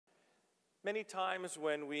Many times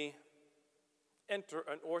when we enter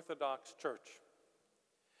an Orthodox church,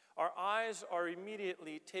 our eyes are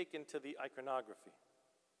immediately taken to the iconography,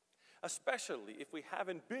 especially if we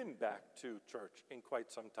haven't been back to church in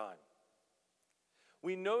quite some time.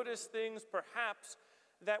 We notice things perhaps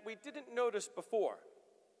that we didn't notice before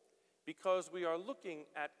because we are looking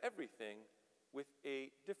at everything with a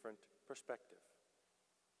different perspective.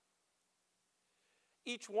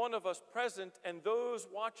 Each one of us present and those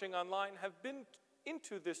watching online have been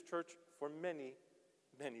into this church for many,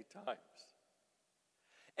 many times.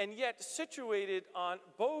 And yet, situated on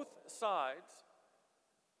both sides,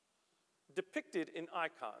 depicted in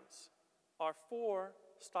icons, are 4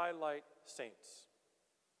 Stylite saints.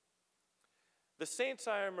 The saints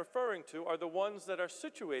I am referring to are the ones that are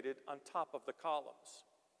situated on top of the columns.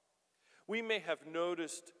 We may have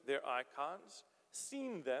noticed their icons,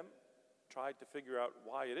 seen them, tried to figure out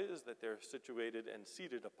why it is that they're situated and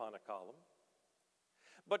seated upon a column.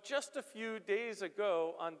 But just a few days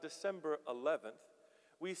ago, on December 11th,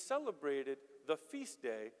 we celebrated the feast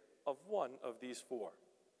day of one of these 4,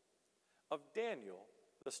 of Daniel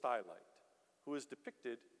the Stylite, who is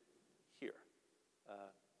depicted here,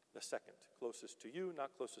 the second, closest to you,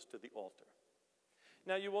 not closest to the altar.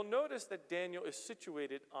 Now you will notice that Daniel is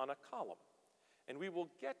situated on a column, and we will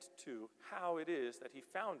get to how it is that he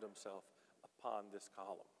found himself upon this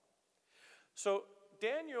column. So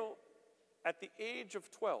Daniel, at the age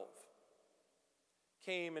of 12,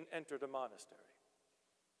 came and entered a monastery.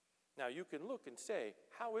 Now you can look and say,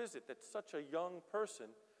 how is it that such a young person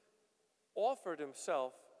offered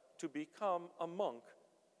himself to become a monk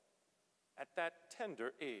at that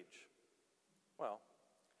tender age? Well,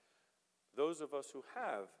 those of us who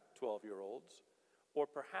have 12-year-olds, or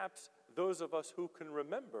perhaps those of us who can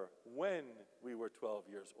remember when we were 12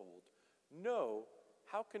 years old, know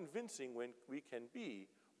how convincing we can be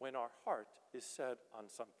when our heart is set on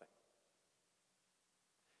something.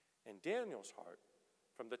 And Daniel's heart,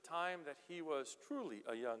 from the time that he was truly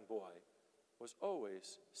a young boy, was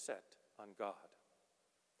always set on God.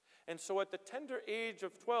 And so at the tender age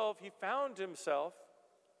of 12, he found himself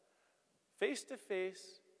face to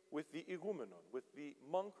face with the igumenon, with the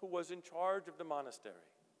monk who was in charge of the monastery,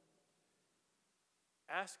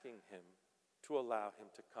 asking him to allow him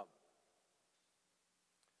to come.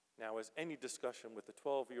 Now, as any discussion with the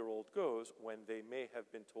 12-year-old goes, when they may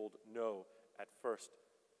have been told no at first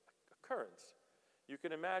occurrence, you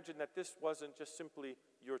can imagine that this wasn't just simply,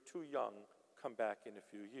 you're too young, come back in a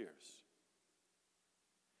few years.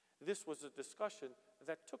 This was a discussion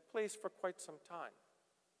that took place for quite some time.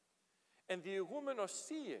 And the igumenos,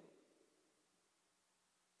 seeing,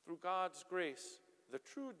 through God's grace, the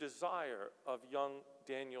true desire of young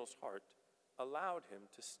Daniel's heart, allowed him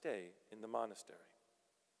to stay in the monastery.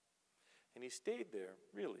 And he stayed there,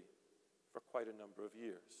 really, for quite a number of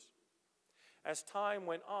years. As time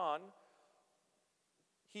went on,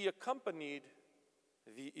 he accompanied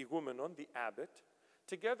the igumenon, the abbot,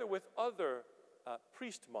 together with other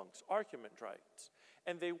priest monks, archimandrites,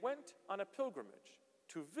 and they went on a pilgrimage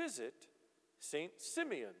to visit Saint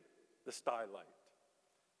Simeon the Stylite,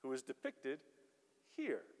 who is depicted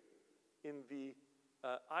here in the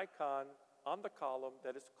icon on the column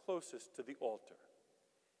that is closest to the altar.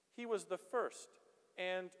 He was the first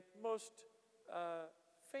and most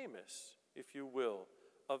famous, if you will,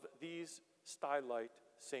 of these Stylite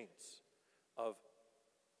saints, of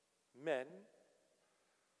men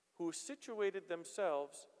who situated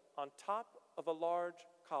themselves on top of a large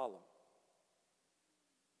column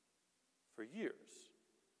for years,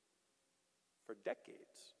 for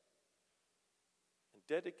decades, and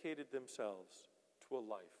dedicated themselves to a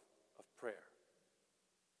life of prayer.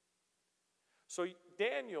 So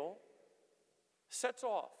Daniel sets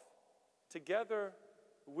off together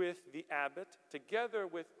with the abbot, together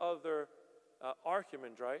with other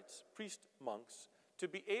archimandrites, priest monks, to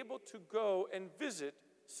be able to go and visit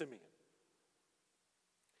Simeon.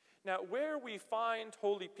 Now, where we find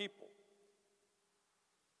holy people,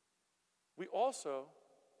 we also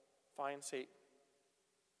find Satan,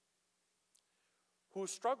 who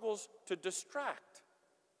struggles to distract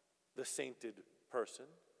the sainted person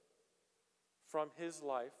from his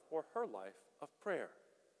life or her life of prayer.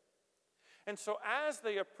 And so as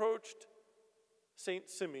they approached Saint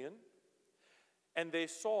Simeon, and they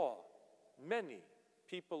saw many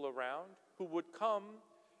people around who would come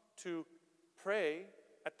to pray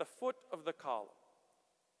at the foot of the column,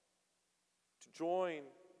 to join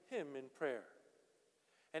him in prayer.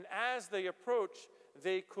 And as they approached,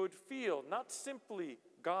 they could feel not simply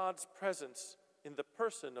God's presence in the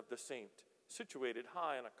person of the saint, situated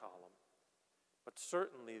high on a column, but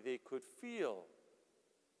certainly they could feel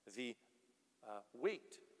the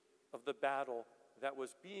weight of the battle that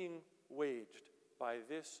was being waged by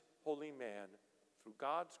this holy man through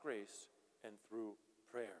God's grace and through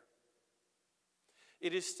prayer.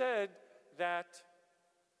 It is said that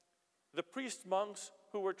the priest monks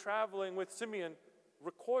who were traveling with Simeon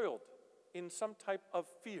recoiled in some type of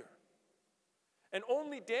fear. And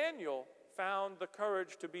only Daniel found the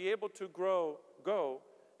courage to be able to go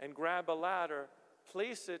and grab a ladder,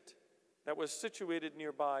 place it that was situated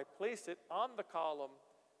nearby, place it on the column,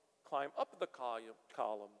 climb up the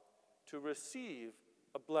column to receive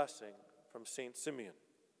a blessing from Saint Simeon.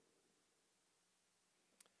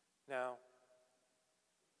 Now,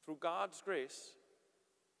 through God's grace,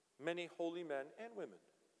 many holy men and women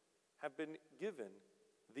have been given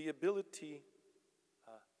the ability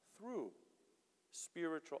through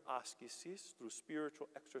spiritual ascesis, through spiritual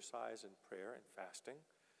exercise and prayer and fasting,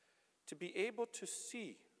 to be able to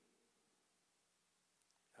see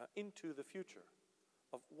into the future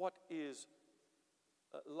of what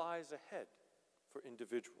lies ahead for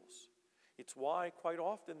individuals. It's why quite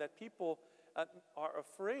often that people are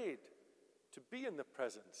afraid to be in the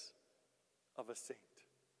presence of a saint,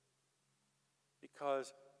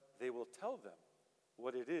 because they will tell them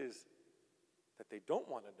what it is that they don't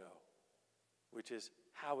want to know, which is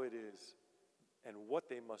how it is and what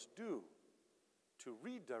they must do to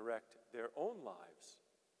redirect their own lives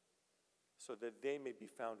so that they may be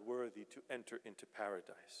found worthy to enter into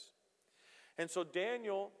paradise. And so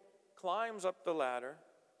Daniel climbs up the ladder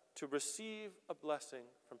to receive a blessing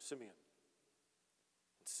from Simeon.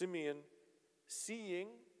 And Simeon, seeing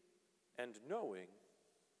and knowing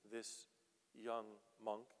this young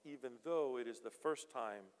monk, even though it is the first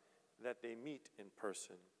time that they meet in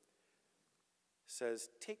person, says,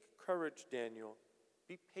 "Take courage, Daniel.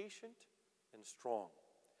 Be patient and strong,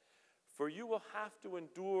 for you will have to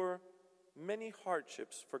endure many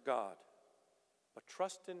hardships for God, but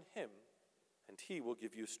trust in him, and he will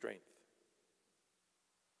give you strength."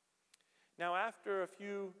 Now, after a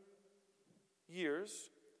few years,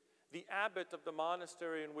 the abbot of the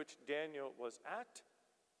monastery in which Daniel was at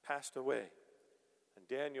passed away, and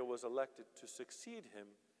Daniel was elected to succeed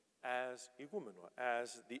him as igumenos,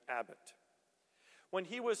 as the abbot. When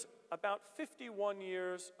he was about 51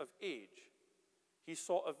 years of age, he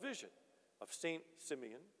saw a vision of Saint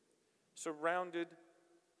Simeon surrounded,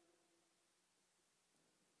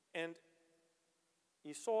 and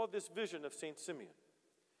he saw this vision of Saint Simeon.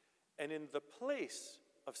 And in the place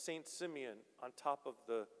of Saint Simeon on top of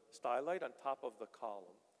the stylite, on top of the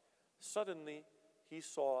column, suddenly he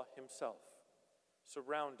saw himself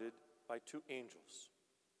surrounded by two angels.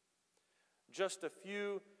 Just a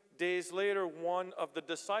few days later, one of the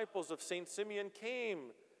disciples of Saint Simeon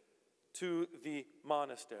came to the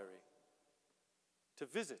monastery to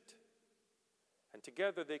visit. And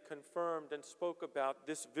together they confirmed and spoke about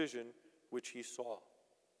this vision which he saw.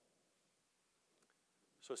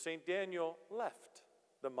 So St. Daniel left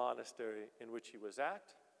the monastery in which he was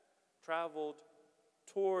at, traveled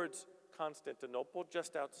towards Constantinople,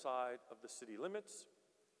 just outside of the city limits,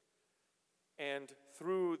 and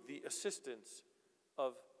through the assistance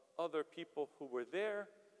of other people who were there,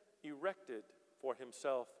 erected for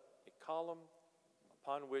himself a column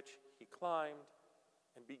upon which he climbed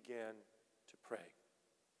and began to pray.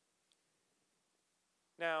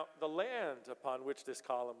 Now, the land upon which this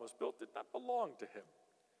column was built did not belong to him.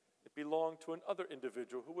 It belonged to another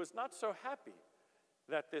individual who was not so happy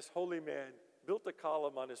that this holy man built a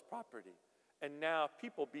column on his property. And now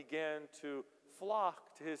people began to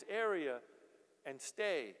flock to his area and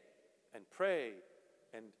stay and pray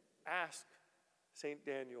and ask St.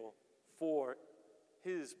 Daniel for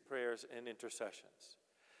his prayers and intercessions.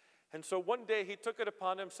 And so one day he took it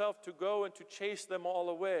upon himself to go and to chase them all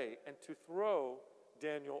away and to throw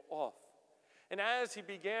Daniel off. And as he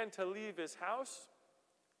began to leave his house,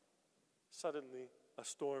 suddenly a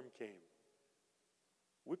storm came,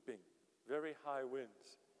 whipping very high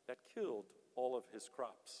winds that killed all of his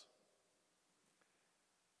crops.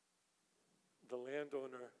 The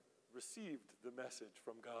landowner received the message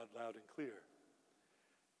from God loud and clear,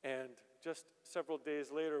 and just several days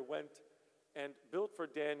later went and built for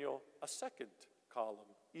Daniel a second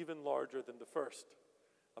column, even larger than the first,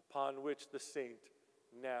 upon which the saint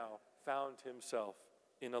now found himself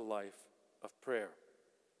in a life of prayer.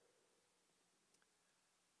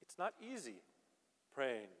 It's not easy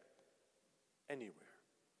praying anywhere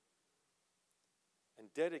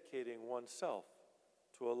and dedicating oneself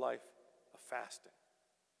to a life of fasting,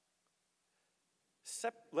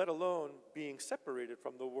 let alone being separated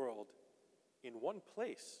from the world in one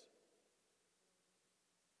place,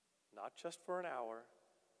 not just for an hour,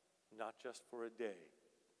 not just for a day,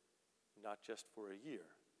 not just for a year,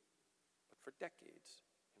 but for decades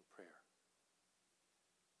in prayer.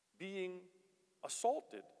 Being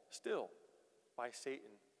assaulted still by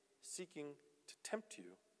Satan, seeking to tempt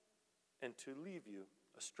you and to leave you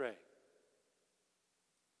astray.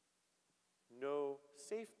 No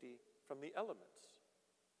safety from the elements.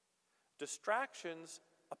 Distractions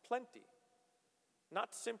aplenty,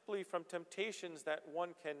 not simply from temptations that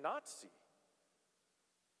one cannot see,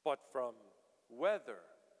 but from weather,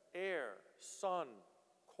 air, sun,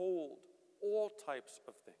 cold, all types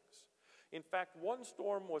of things. In fact, one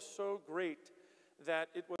storm was so great that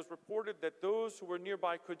it was reported that those who were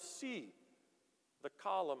nearby could see the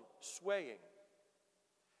column swaying.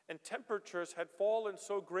 And temperatures had fallen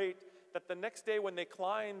so great that the next day when they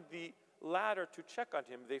climbed the ladder to check on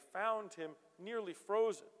him, they found him nearly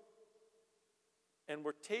frozen and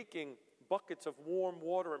were taking buckets of warm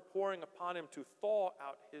water and pouring upon him to thaw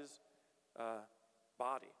out his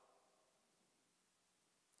body.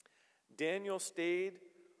 Daniel stayed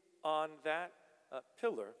on that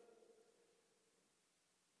pillar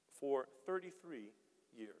for 33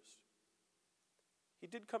 years. He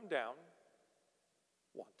did come down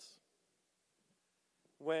once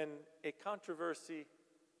when a controversy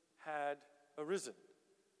had arisen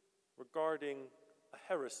regarding a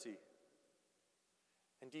heresy.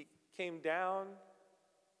 And he came down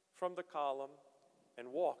from the column and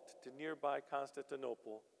walked to nearby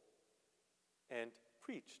Constantinople and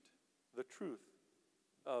preached the truth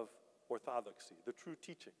of Orthodoxy, the true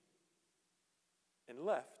teaching, and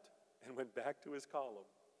left and went back to his column,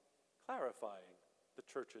 clarifying the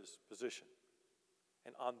church's position,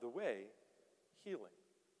 and on the way, healing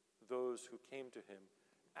those who came to him,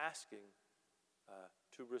 asking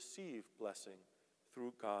to receive blessing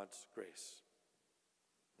through God's grace.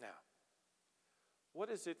 Now, what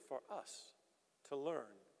is it for us to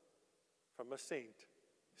learn from a saint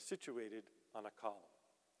situated on a column?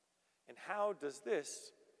 And how does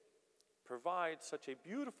this provide such a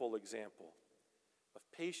beautiful example of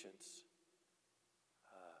patience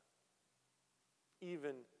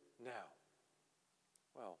even now?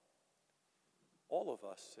 Well, all of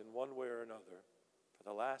us, in one way or another, for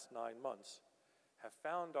the last 9 months, have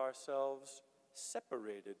found ourselves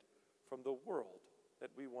separated from the world that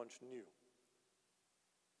we once knew,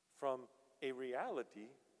 from a reality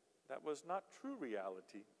that was not true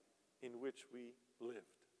reality in which we lived.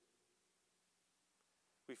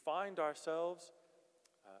 We find ourselves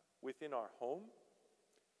within our home,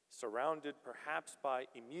 surrounded perhaps by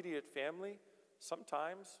immediate family,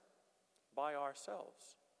 sometimes by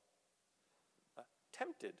ourselves.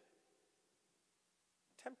 Tempted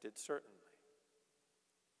certainly,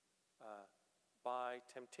 by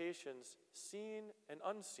temptations seen and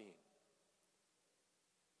unseen,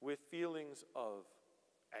 with feelings of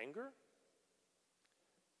anger,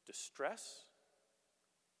 distress,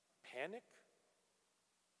 panic,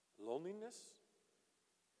 loneliness,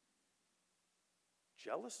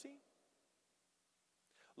 jealousy,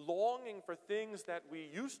 longing for things that we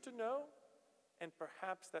used to know and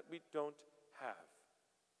perhaps that we don't have.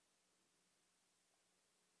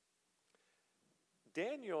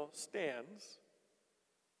 Daniel stands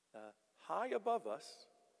high above us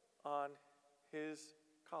on his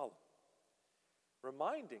column,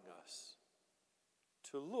 reminding us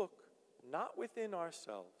to look not within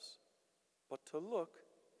ourselves, but to look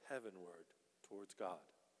heavenward towards God,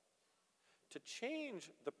 to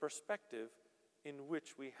change the perspective in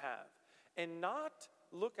which we have, and not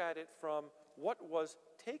look at it from what was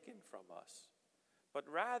taken from us, but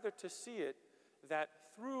rather to see it that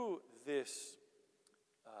through this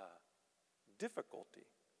difficulty,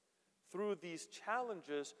 through these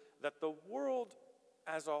challenges that the world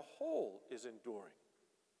as a whole is enduring,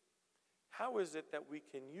 how is it that we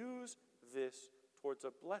can use this towards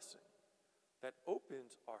a blessing that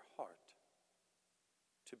opens our heart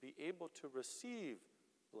to be able to receive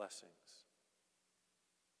blessings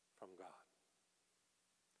from God?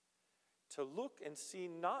 To look and see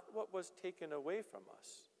not what was taken away from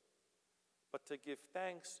us, but to give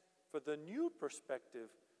thanks for the new perspective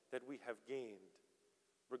that we have gained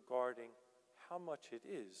regarding how much it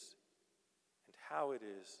is and how it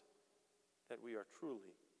is that we are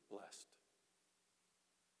truly blessed.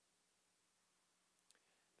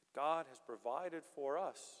 That God has provided for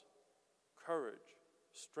us courage,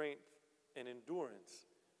 strength, and endurance,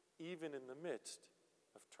 even in the midst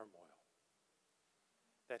of turmoil.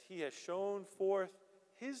 That He has shown forth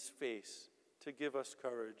His face to give us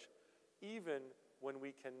courage, even when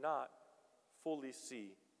we cannot fully see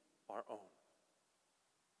our own.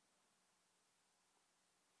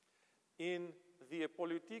 In the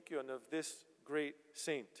Apollytikion of this great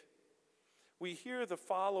saint, we hear the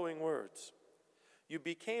following words: "You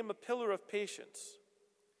became a pillar of patience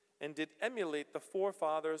and did emulate the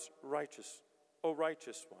forefathers righteous, O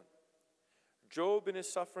righteous one. Job in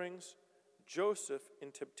his sufferings, Joseph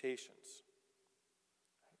in temptations."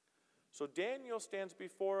 So Daniel stands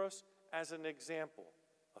before us as an example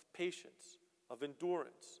of patience, of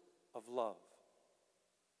endurance, of love,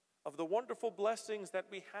 of the wonderful blessings that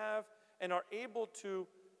we have and are able to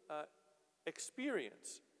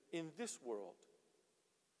experience in this world,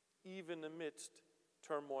 even amidst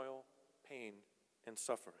turmoil, pain, and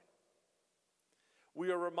suffering.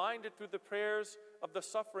 We are reminded through the prayers of the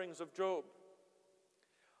sufferings of Job.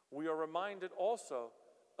 We are reminded also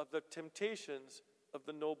of the temptations of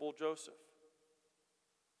the noble Joseph.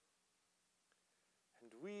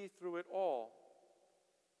 And we, through it all,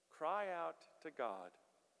 cry out to God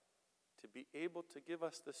to be able to give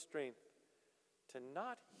us the strength to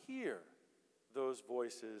not hear those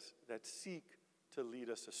voices that seek to lead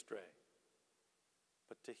us astray,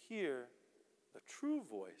 but to hear the true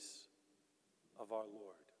voice of our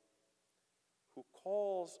Lord, who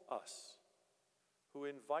calls us, who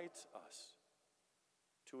invites us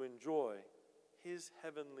to enjoy his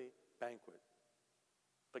heavenly banquet,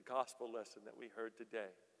 the gospel lesson that we heard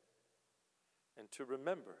today, and to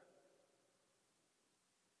remember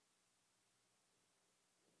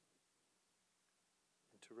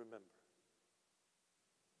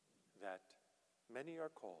that many are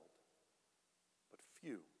called, but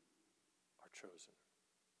few are chosen.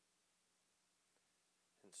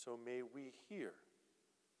 And so may we hear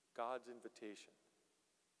God's invitation,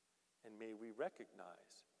 and may we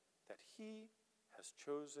recognize that he has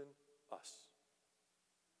chosen us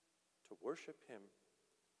to worship him,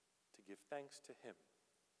 to give thanks to him,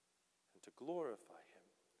 and to glorify him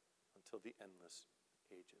until the endless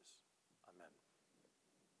ages. Amen.